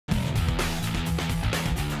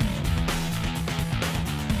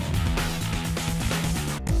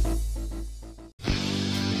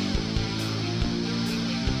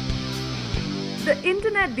The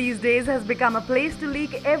internet these days has become a place to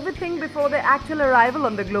leak everything before their actual arrival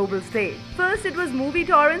on the global stage. First it was movie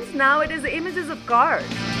torrents, now it is images of cars.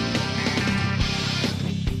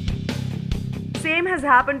 Same has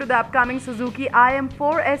happened to the upcoming Suzuki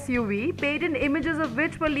IM-4 SUV, patent images of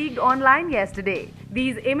which were leaked online yesterday.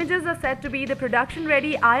 These images are said to be the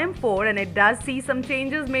production-ready IM-4, and it does see some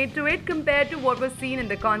changes made to it compared to what was seen in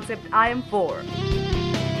the concept IM-4.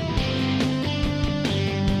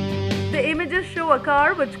 The images show a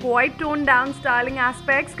car with quite toned-down styling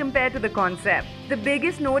aspects compared to the concept. The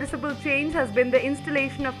biggest noticeable change has been the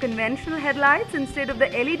installation of conventional headlights instead of the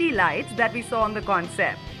LED lights that we saw on the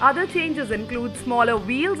concept. Other changes include smaller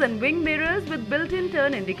wheels and wing mirrors with built-in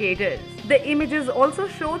turn indicators. The images also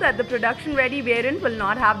show that the production-ready variant will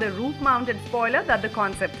not have the roof-mounted spoiler that the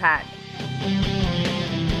concept had.